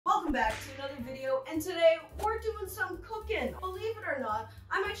welcome back to another video, and today we're doing some cooking. Believe it or not,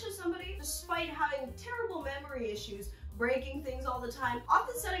 I'm actually somebody, despite having terrible memory issues, breaking things all the time,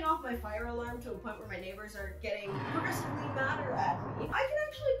 often setting off my fire alarm to a point where my neighbors are getting progressively madder at me, I can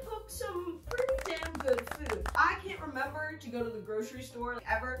actually cook some pretty damn good food. I can't remember to go to the grocery store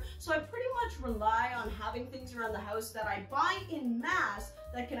ever, so I pretty much rely on having things around the house that I buy in mass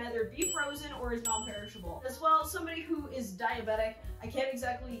that can either be frozen or is non-perishable. As well, somebody who is diabetic, I can't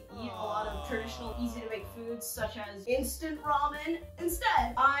exactly eat a lot of traditional, easy-to-make foods such as instant ramen.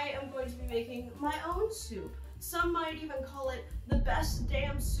 Instead, I am going to be making my own soup. Some might even call it the best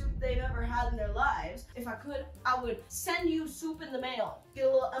damn soup they've ever had in their lives. If I could, I would send you soup in the mail. Get a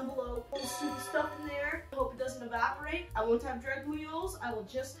little envelope, little soup stuff in there. Hope it doesn't evaporate. I won't have drug mules. I will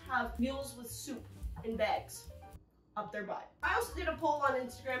just have mules with soup in bags up their butt. I also did a poll on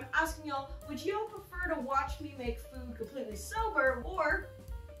Instagram asking y'all, would you prefer to watch me make food completely sober, or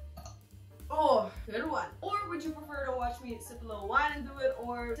oh, good one. Or would you prefer to watch me sip a little wine and do it,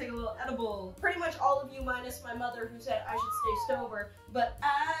 or take a little edible? Pretty much all of you minus my mother, who said I should stay sober. But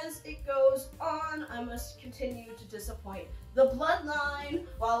as it goes on, I must continue to disappoint the bloodline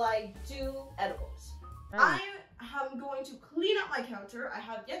while I do edibles. I am going to clean up my counter. I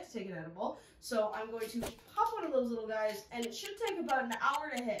have yet to take an edible, so I'm going to pop one of those little guys, and it should take about an hour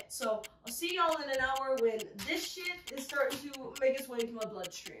to hit. So I'll see y'all in an hour when this shit is starting to make its way into my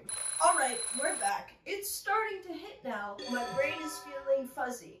bloodstream. Alright, we're back. It's starting to hit now. My brain is feeling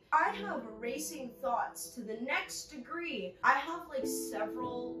fuzzy. I have racing thoughts to the next degree. I have like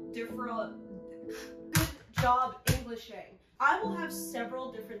several different good job Englishing. I will have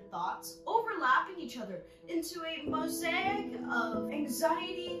several different thoughts overlapping each other into a mosaic of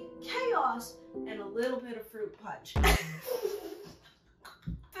anxiety, chaos, and a little bit of fruit punch.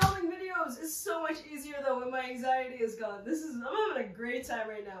 Filming videos is so much easier though when my anxiety is gone. I'm having a great time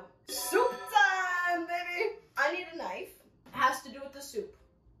right now. Soup time, baby! I need a knife. It has to do with the soup.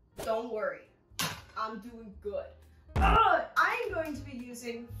 Don't worry. I'm doing good. I'm going to be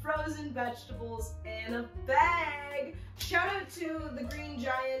using frozen vegetables in a bag. Shout out to the green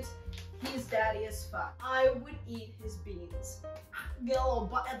giant. He's daddy as fuck. I would eat his beans. Get a little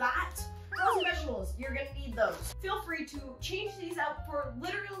butt of that. Frozen vegetables, you're gonna need those. Feel free to change these out for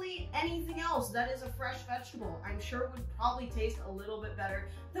literally anything else that is a fresh vegetable. I'm sure it would probably taste a little bit better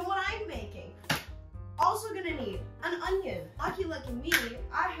than what I'm making. Also gonna need an onion. Lucky me,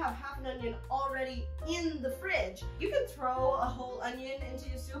 I have half an onion already in the fridge. You can throw a whole onion into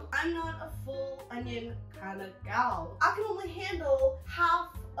your soup. I'm not a full onion kind of gal. I can only handle half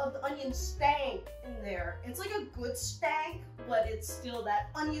of the onion stank in there. It's like a good stank, but it's still that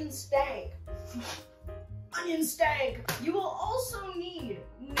onion stank. Onion stank. You will also need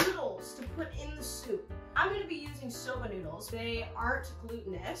noodles to put in the soup. I'm going to be using soba noodles. They aren't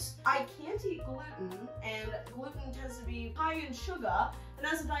glutinous. I can't eat gluten, and gluten tends to be high in sugar, and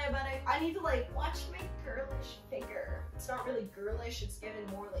as a diabetic, I need to like watch my girlish figure. It's not really girlish, it's getting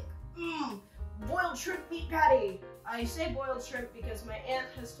more like, boiled shrimp meat patty. I say boiled shrimp because my aunt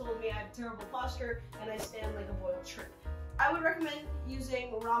has told me I have terrible posture, and I stand like a boiled shrimp. I would recommend using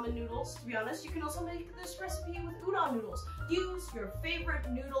ramen noodles, to be honest. You can also make this recipe with udon noodles. Use your favorite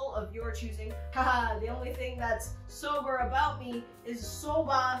noodle of your choosing. Haha, the only thing that's sober about me is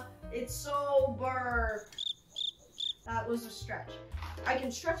soba. It's sober. That was a stretch. I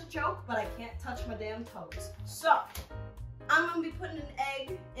can stretch a joke, but I can't touch my damn toes. So, I'm gonna be putting an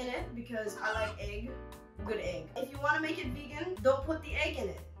egg in it because I like egg. Good egg. If you wanna make it vegan, don't put the egg in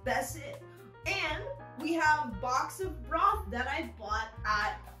it. That's it. And we have a box of broth that I bought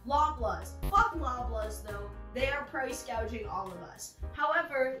at Loblaws. Fuck Loblaws though, they are price gouging all of us.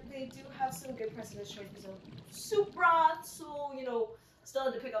 However, they do have some good President's Choices of soup broth, so you know, still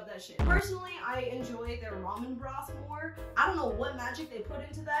had to pick up that shit. Personally, I enjoy their ramen broth more. I don't know what magic they put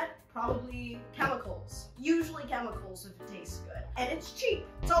into that. Probably chemicals. Usually chemicals if it tastes good. And it's cheap.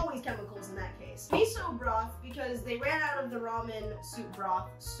 It's always chemicals in that case. Miso broth, because they ran out of the ramen soup broth,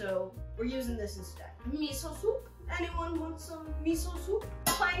 so we're using this instead. Miso soup? Anyone want some miso soup?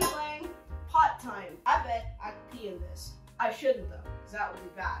 Clang clang. Pot time. I bet I could pee in this. I shouldn't though, because that would be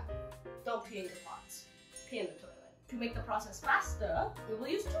bad. Don't pee in your pots. Pee in the toilet. To make the process faster, we will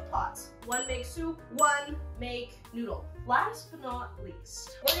use 2 pots. One make soup, one make noodle. Last but not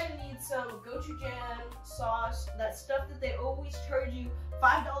least, we're gonna need some gochujang sauce, that stuff that they always charge you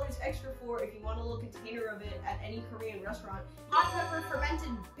 $5 extra for if you want a little container of it at any Korean restaurant. Hot pepper fermented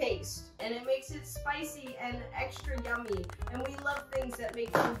paste, and it makes it spicy and extra yummy, and we love things that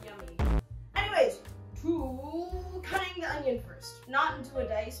make food yummy. Anyways, to cutting the onion first. Not into a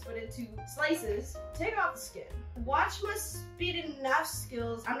dice, but into slices. Take off the skin. Watch my speed and math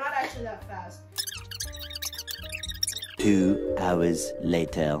skills. I'm not actually Actually that fast. 2 hours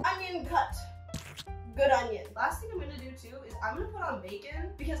later. Onion cut. Good onion. Last thing I'm gonna do too is I'm gonna put on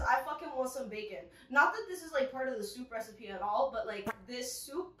bacon because I fucking want some bacon. Not that this is like part of the soup recipe at all, but like this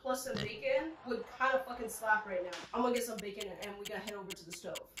soup plus some bacon would kind of fucking slap right now. I'm gonna get some bacon and we gotta head over to the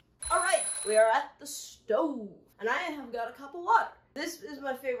stove. All right, we are at the stove and I have got a cup of water. This is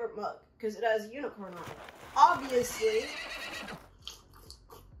my favorite mug because it has a unicorn on it. Obviously.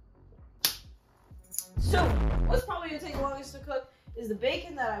 So, what's probably gonna take the longest to cook is the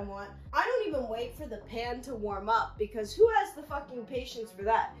bacon that I want. I don't even wait for the pan to warm up because who has the fucking patience for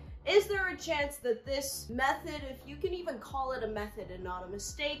that? Is there a chance that this method, if you can even call it a method and not a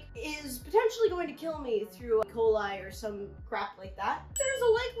mistake, is potentially going to kill me through E. coli or some crap like that? There's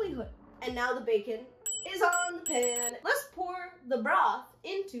a likelihood. And now the bacon is on the pan. Let's pour the broth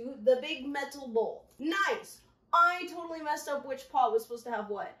into the big metal bowl. Nice. I totally messed up which pot was supposed to have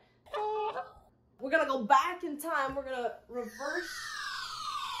what. We're gonna go back in time. We're gonna reverse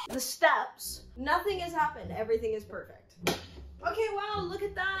the steps. Nothing has happened. Everything is perfect. Okay, wow, look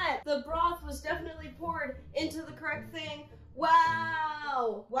at that. The broth was definitely poured into the correct thing.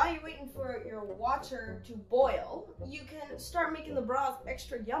 Wow. While you're waiting for your water to boil, you can start making the broth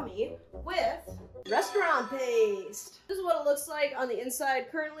extra yummy with restaurant paste. This is what it looks like on the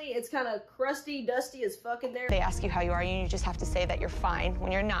inside. Currently, it's kind of crusty, dusty as fuck in there. They ask you how you are, and you just have to say that you're fine when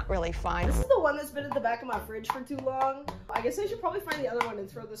you're not really fine. This is the one that's been in the back of my fridge for too long. I guess I should probably find the other one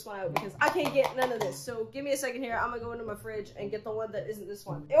and throw this one out because I can't get none of this. So give me a second here. I'm gonna go into my fridge and get the one that isn't this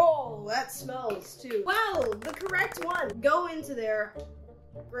one. Oh, that smells too. Wow, the correct one. Go into there,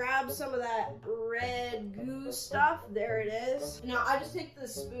 grab some of that red goo stuff. There it is. Now I just take the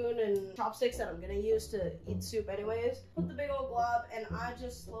spoon and chopsticks that I'm gonna use to eat soup anyways. Put the big old glob and I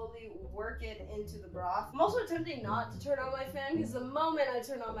just slowly work it into the broth. I'm also attempting not to turn on my fan because the moment I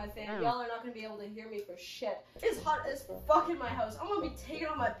turn on my fan, y'all are not gonna be able to hear me for shit. It's hot as fuck in my house. I'm gonna be taking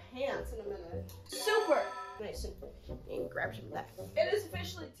off my pants in a minute. Super. Nice and grab some of that. It is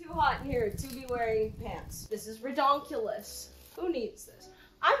officially too hot in here to be wearing pants. This is redonkulous. Who needs this?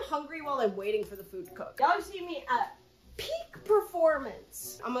 I'm hungry while I'm waiting for the food to cook. Y'all see me at peak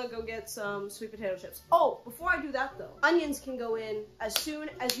performance. I'm gonna go get some sweet potato chips. Oh, before I do that though, onions can go in as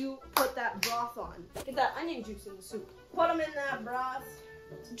soon as you put that broth on. Get that onion juice in the soup. Put them in that broth.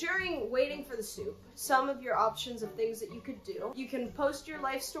 During waiting for the soup, some of your options of things that you could do. You can post your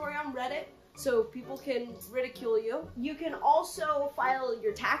life story on Reddit so people can ridicule you. You can also file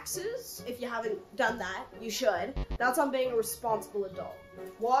your taxes. If you haven't done that, you should. That's on being a responsible adult.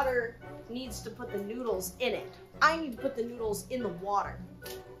 Water needs to put the noodles in it. I need to put the noodles in the water.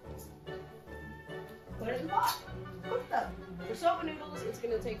 Put it in the pot. Cook them. For soba noodles, it's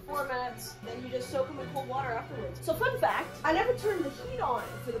gonna take 4 minutes. Then you just soak them in cold water afterwards. So fun fact, I never turn the heat on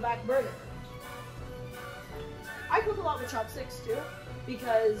for the back burner. I cook a lot with chopsticks too,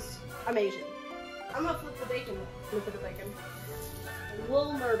 because I'm Asian. I'm gonna flip the bacon. Flip the bacon. I'm a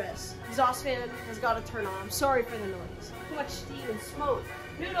little nervous. Exhaust fan has got to turn on. I'm sorry for the noise. Too much steam and smoke.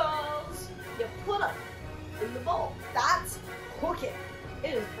 Noodles! You put them in the bowl. That's cooking.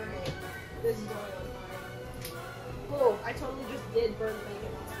 It is burning. This is going on fire. Oh, I totally just did burn the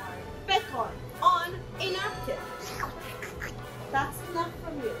bacon on fire. Bacon on a napkin. That's enough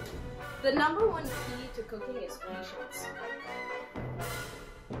from you. The #1 key to cooking is patience.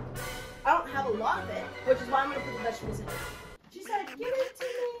 I don't have a lot of it, which is why I'm gonna put the vegetables in it. She said, give it to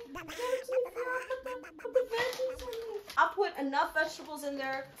me. Give it to me, Feura. Put the veggies in me. I'll put enough vegetables in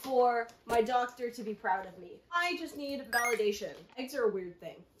there for my doctor to be proud of me. I just need validation. Eggs are a weird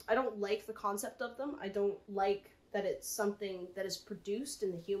thing. I don't like the concept of them. I don't like that it's something that is produced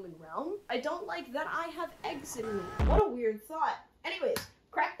in the human realm. I don't like that I have eggs in me. What a weird thought. Anyways,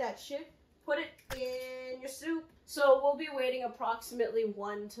 crack that shit. Put it in your soup. So we'll be waiting approximately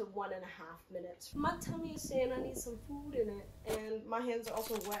 1 to 1.5 minutes. My tummy is saying I need some food in it. And my hands are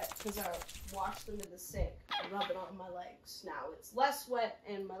also wet because I washed them in the sink. I rub it on my legs. Now it's less wet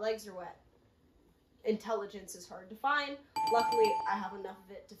and my legs are wet. Intelligence is hard to find. Luckily, I have enough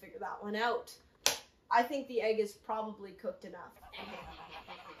of it to figure that one out. I think the egg is probably cooked enough.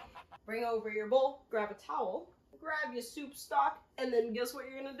 Bring over your bowl, grab a towel, grab your soup stock, and then guess what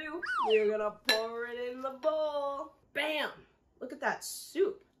you're gonna do? You're gonna pour it in the bowl. Bam! Look at that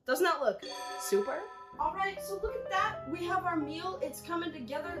soup. Doesn't that look super? All right, so look at that. We have our meal. It's coming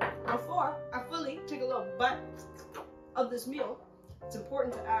together. Before I fully take a little bite of this meal, it's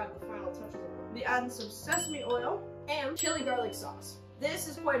important to add the final touches. Be adding some sesame oil and chili garlic sauce. This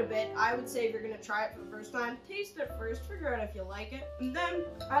is quite a bit. I would say if you're gonna try it for the first time, taste it first, figure out if you like it. And then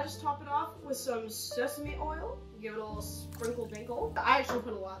I just top it off with some sesame oil, Give it a little sprinkle dinkle. I actually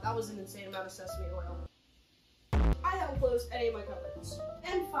put a lot. That was an insane amount of sesame oil. I haven't closed any of my cupboards.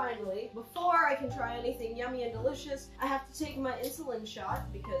 And finally, before I can try anything yummy and delicious, I have to take my insulin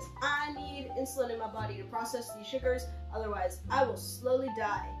shot because I need insulin in my body to process these sugars, otherwise I will slowly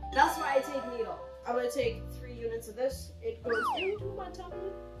die. That's why I take needle. I'm gonna take 3 units of this. It goes into my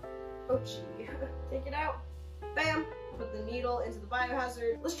tummy. Oh gee. Take it out. Bam! Put the needle into the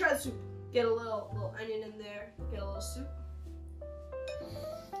biohazard. Let's try the soup. Get a little onion in there. Get a little soup.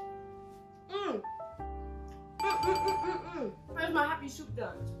 There's my happy soup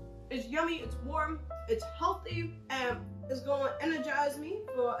done. It's yummy, it's warm, it's healthy, and it's gonna energize me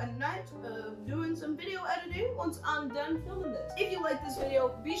for a night of doing some video editing once I'm done filming this. If you like this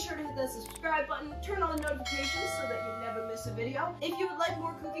video, be sure to hit that subscribe button, turn on the notifications so that you never miss a video. If you would like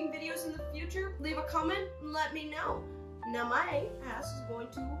more cooking videos in the future, leave a comment and let me know. Now my ass is going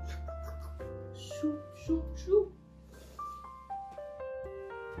to shoot.